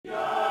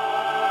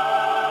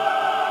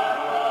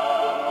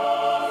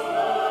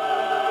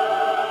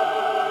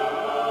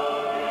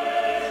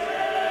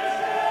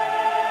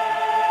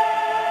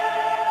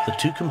The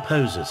two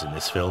composers in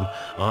this film,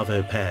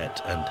 Arvo Pärt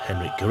and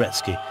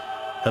H.M.Gorecki,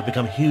 have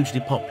become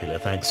hugely popular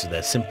thanks to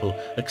their simple,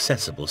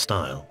 accessible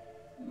style.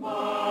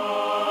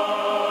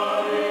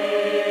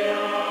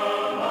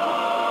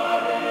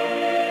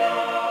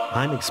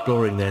 I'm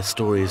exploring their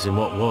stories in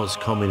what was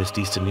communist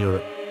Eastern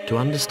Europe to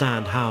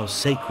understand how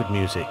sacred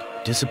music,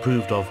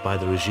 disapproved of by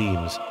the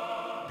regimes,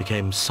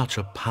 became such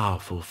a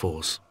powerful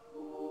force.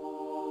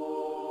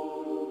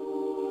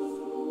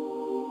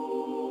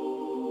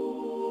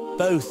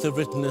 Both have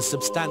written a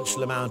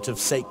substantial amount of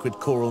sacred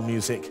choral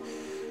music,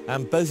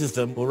 and both of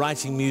them were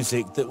writing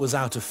music that was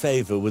out of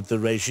favour with the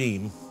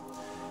regime.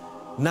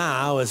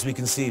 Now, as we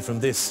can see from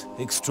this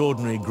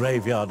extraordinary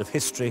graveyard of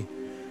history,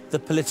 the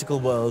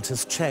political world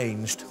has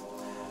changed.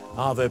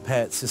 Arvo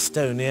Pärt's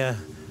Estonia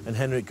and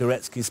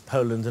H.M.Gorecki's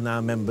Poland are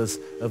now members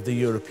of the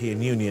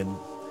European Union.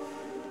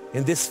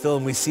 In this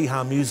film we see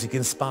how music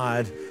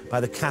inspired by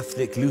the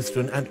Catholic,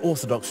 Lutheran and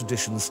Orthodox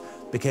traditions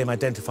became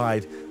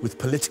identified with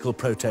political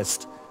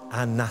protest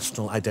and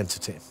national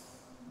identity.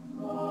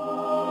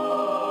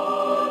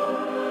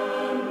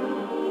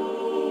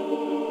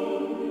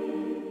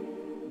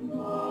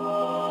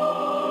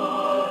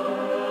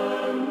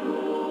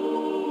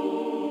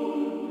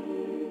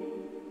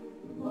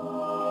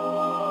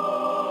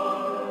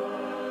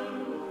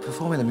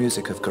 Performing the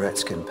music of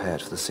Gorecki and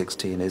Pärt for the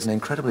 16 is an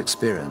incredible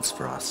experience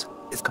for us.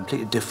 It's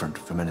completely different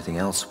from anything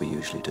else we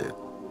usually do.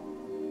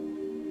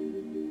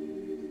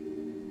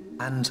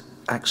 And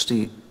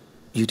actually,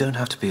 you don't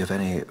have to be of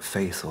any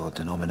faith or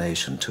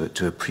denomination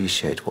to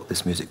appreciate what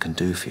this music can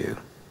do for you.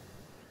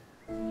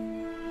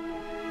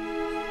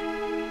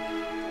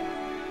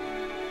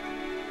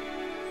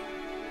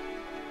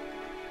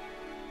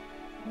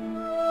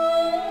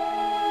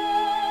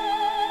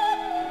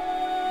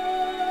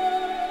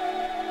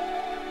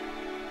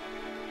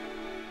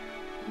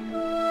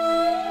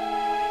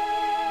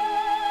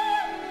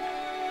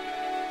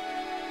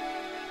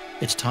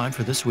 It's time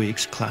for this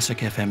week's Classic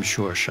FM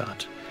Sure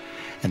Shot.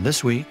 And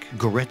this week,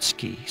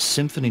 Gorecki,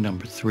 Symphony No.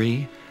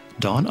 3,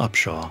 Dawn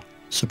Upshaw,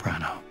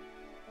 soprano.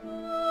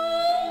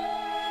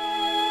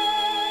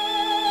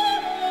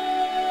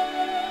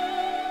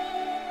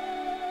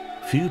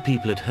 Few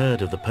people had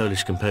heard of the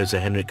Polish composer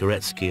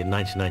H.M.Gorecki in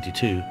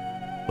 1992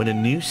 when a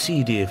new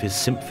CD of his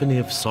Symphony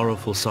of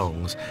Sorrowful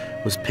Songs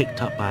was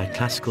picked up by a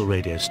classical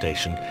radio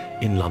station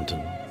in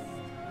London.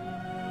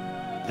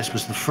 This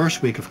was the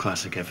first week of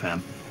Classic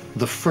FM,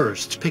 the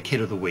first pick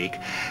hit of the week,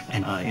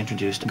 and I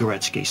introduced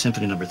Gorecki,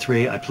 Symphony No.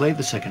 3. I played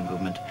the second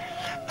movement.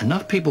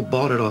 Enough people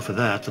bought it off of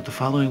that the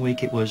following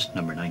week it was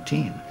number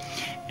 19.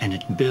 And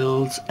it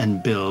builds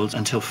and builds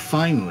until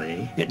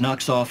finally it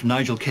knocks off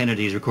Nigel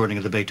Kennedy's recording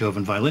of the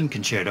Beethoven Violin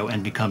Concerto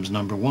and becomes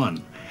number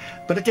 1.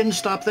 But it didn't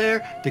stop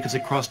there because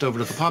it crossed over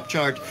to the pop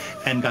chart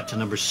and got to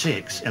number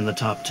 6 in the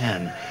top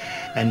 10.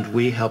 And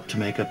we helped to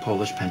make a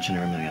Polish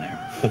pensioner a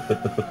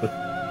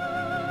millionaire.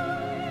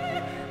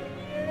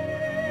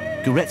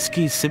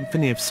 Gorecki's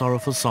Symphony of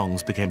Sorrowful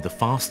Songs became the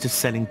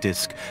fastest-selling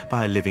disc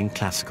by a living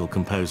classical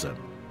composer.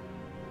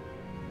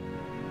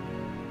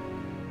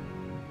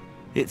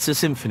 It's a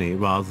symphony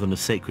rather than a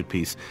sacred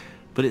piece,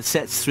 but it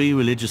sets 3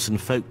 religious and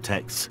folk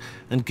texts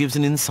and gives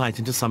an insight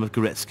into some of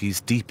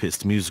Gorecki's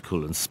deepest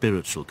musical and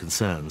spiritual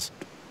concerns.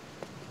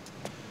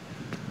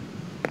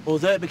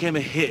 Although it became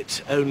a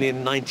hit only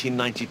in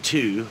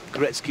 1992,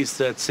 Gorecki's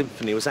Third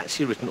Symphony was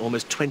actually written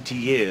almost 20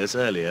 years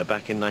earlier,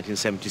 back in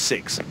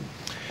 1976.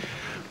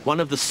 One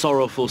of the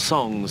sorrowful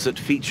songs that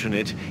feature in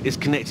it is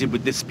connected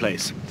with this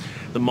place,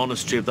 the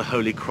Monastery of the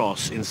Holy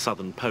Cross in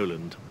southern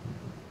Poland.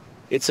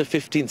 It's a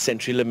 15th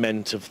century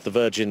lament of the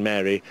Virgin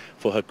Mary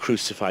for her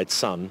crucified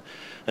son,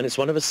 and it's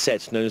one of a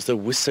set known as the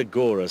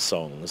Wysogora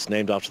songs,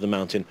 named after the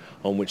mountain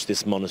on which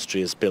this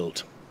monastery is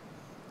built.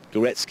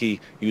 Gorecki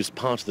used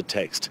part of the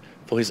text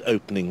for his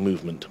opening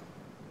movement.